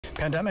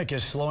Pandemic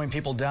is slowing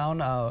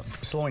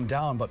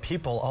down, but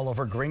people all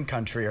over Green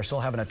Country are still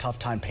having a tough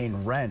time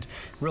paying rent.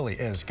 Really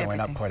is going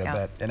up quite a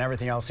bit, and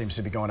everything else seems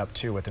to be going up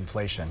too with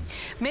inflation.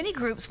 Many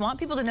groups want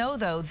people to know,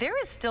 though,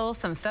 there is still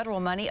some federal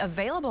money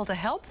available to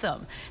help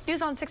them.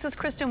 News on 6's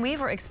Kristen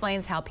Weaver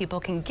explains how people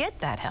can get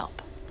that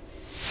help.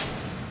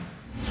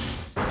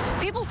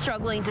 People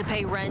struggling to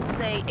pay rent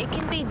say it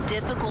can be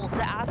difficult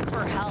to ask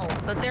for help,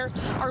 but there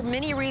are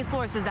many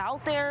resources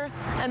out there,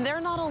 and they're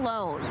not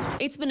alone.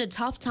 It's been a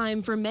tough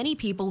time for many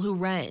people who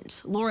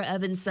rent. Laura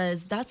Evans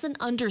says that's an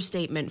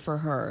understatement for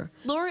her.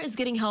 Laura is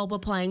getting help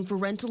applying for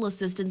rental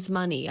assistance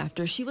money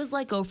after she was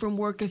let go from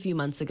work a few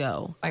months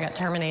ago. I got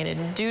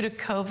terminated due to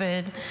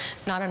COVID,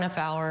 not enough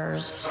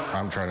hours.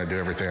 I'm trying to do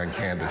everything I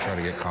can to try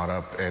to get caught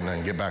up and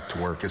then get back to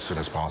work as soon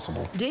as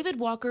possible. David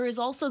Walker is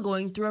also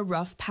going through a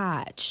rough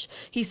patch.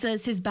 He says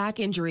his back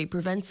injury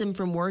prevents him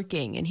from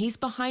working, and he's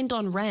behind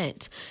on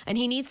rent, and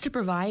he needs to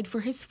provide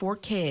for his 4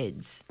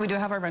 kids. We do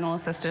have our rental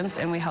assistance,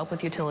 and we help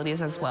with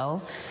utilities as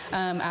well.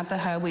 At the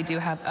hub, we do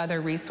have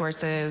other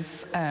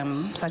resources,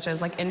 such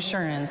as like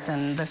insurance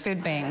and the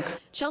food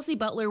banks. Chelsea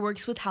Butler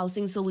works with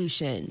Housing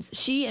Solutions.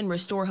 She and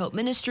Restore Hope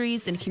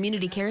Ministries and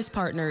Community Cares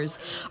partners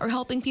are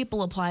helping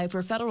people apply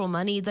for federal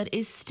money that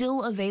is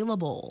still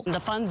available. The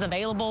funds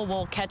available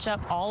will catch up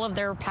all of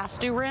their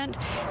past due rent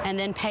and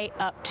then pay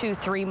up to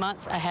 3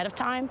 months ahead of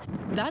time.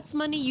 That's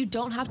money you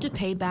don't have to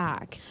pay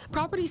back.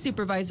 Property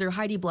Supervisor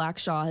Heidi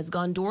Blackshaw has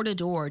gone door to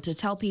door to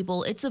tell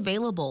people it's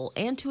available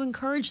and to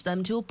encourage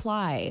them to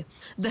apply.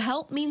 The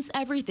help means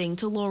everything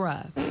to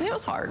Laura. It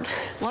was hard.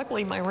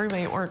 Luckily, my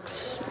roommate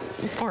works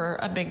for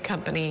a big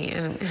company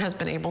and has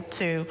been able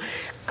to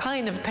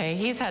kind of pay.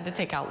 He's had to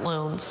take out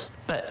loans,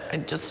 but I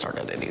just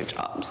started a new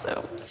job,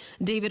 so.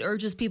 David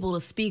urges people to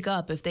speak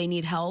up if they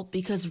need help,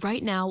 because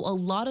right now a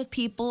lot of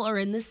people are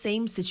in the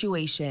same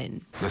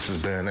situation. This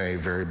has been a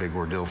very big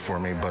ordeal for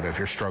me, but if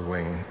you're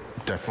struggling,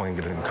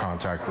 definitely get in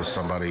contact with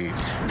somebody.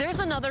 There's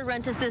another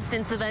rent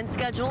assistance event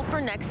scheduled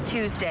for next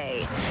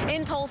Tuesday.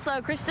 In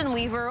Tulsa, Kristen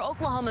Weaver,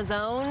 Oklahoma's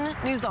Own,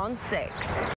 News on 6.